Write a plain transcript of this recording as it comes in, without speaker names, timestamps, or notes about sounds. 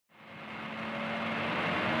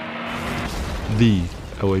The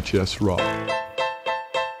LHS Rock.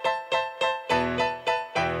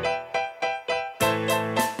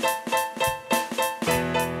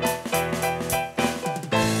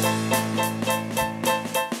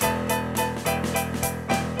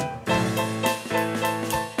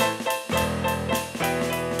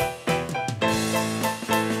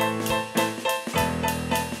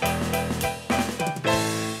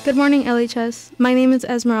 Good morning, LHS. My name is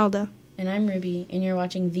Esmeralda. And I'm Ruby, and you're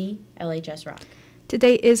watching The LHS Rock.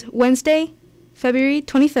 Today is Wednesday, February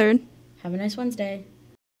 23rd. Have a nice Wednesday.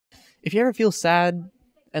 If you ever feel sad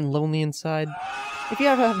and lonely inside, if you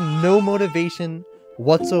ever have no motivation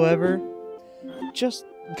whatsoever, just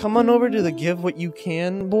come on over to the Give What You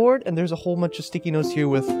Can board, and there's a whole bunch of sticky notes here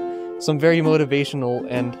with some very motivational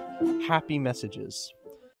and happy messages.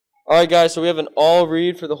 Alright guys, so we have an all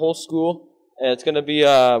read for the whole school, and it's going to be,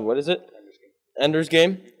 what is it? Ender's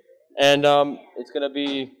Game. And it's going to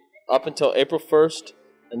be up until April 1st,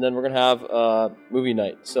 and then we're going to have movie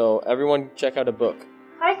night. So everyone check out a book.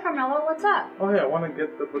 Hi Carmelo, what's up? Oh yeah, I want to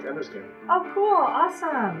get the book Ender's Game. Oh cool,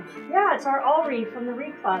 awesome. Yeah, it's our all read from the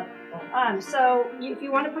Read Club. So if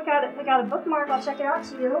you want to pick out a bookmark, I'll check it out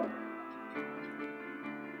to you.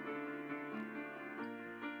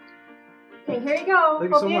 Okay, here you go. Thank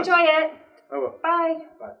you Hope so you much. enjoy it. I will. Bye.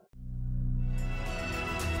 Bye.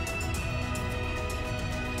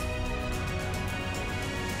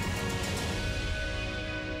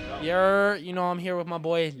 I'm here with my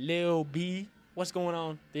boy Lil B. What's going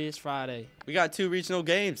on this Friday? We got 2 regional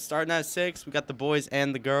games starting at 6. We got the boys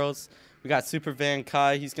and the girls. We got Super Van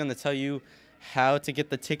Kai. He's going to tell you how to get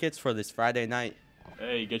the tickets for this Friday night.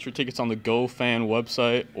 Hey, get your tickets on the GoFan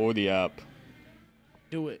website or the app.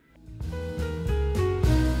 Do it.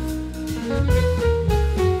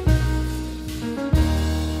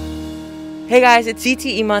 Hey guys, it's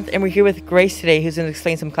CTE month and we're here with Grace today who's going to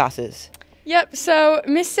explain some classes. Yep, so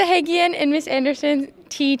Miss Sahagian and Miss Anderson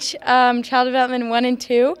teach Child Development 1 and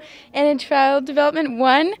 2. And in Child Development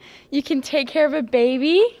 1, you can take care of a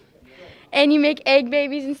baby and you make egg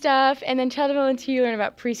babies and stuff. And then Child Development 2, you learn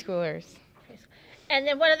about preschoolers. And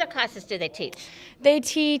then what other classes do they teach? They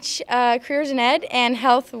teach Careers in Ed and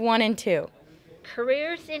Health 1 and 2.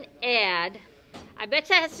 Careers in Ed. I bet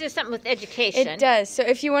that has to do something with education. It does. So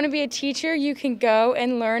if you want to be a teacher, you can go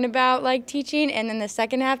and learn about teaching, and then the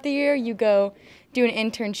second half of the year, you go do an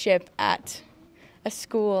internship at a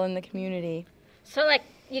school in the community. So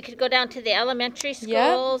you could go down to the elementary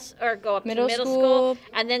schools or go up to middle school,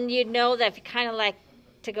 and then you'd know that if you kind of like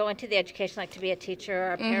to go into the education, like to be a teacher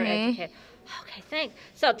or a paraeducator. Okay, thanks.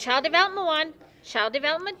 So Child Development 1, Child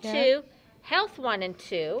Development 2, Health 1 and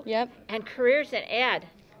 2, and Careers in Ed.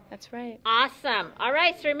 That's right. Awesome. All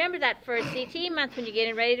right, so remember that for CTE month when you're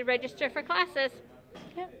getting ready to register for classes.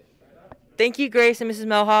 Thank you, Grace and Mrs.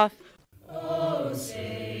 Melhoff. Oh,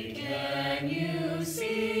 say, can you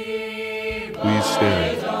see? Please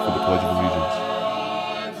stand for the Pledge of Allegiance.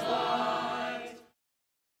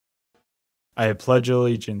 I pledge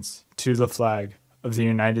allegiance to the flag of the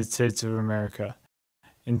United States of America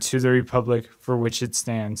and to the republic for which it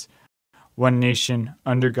stands, one nation,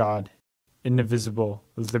 under God, indivisible,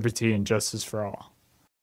 with liberty and justice for all.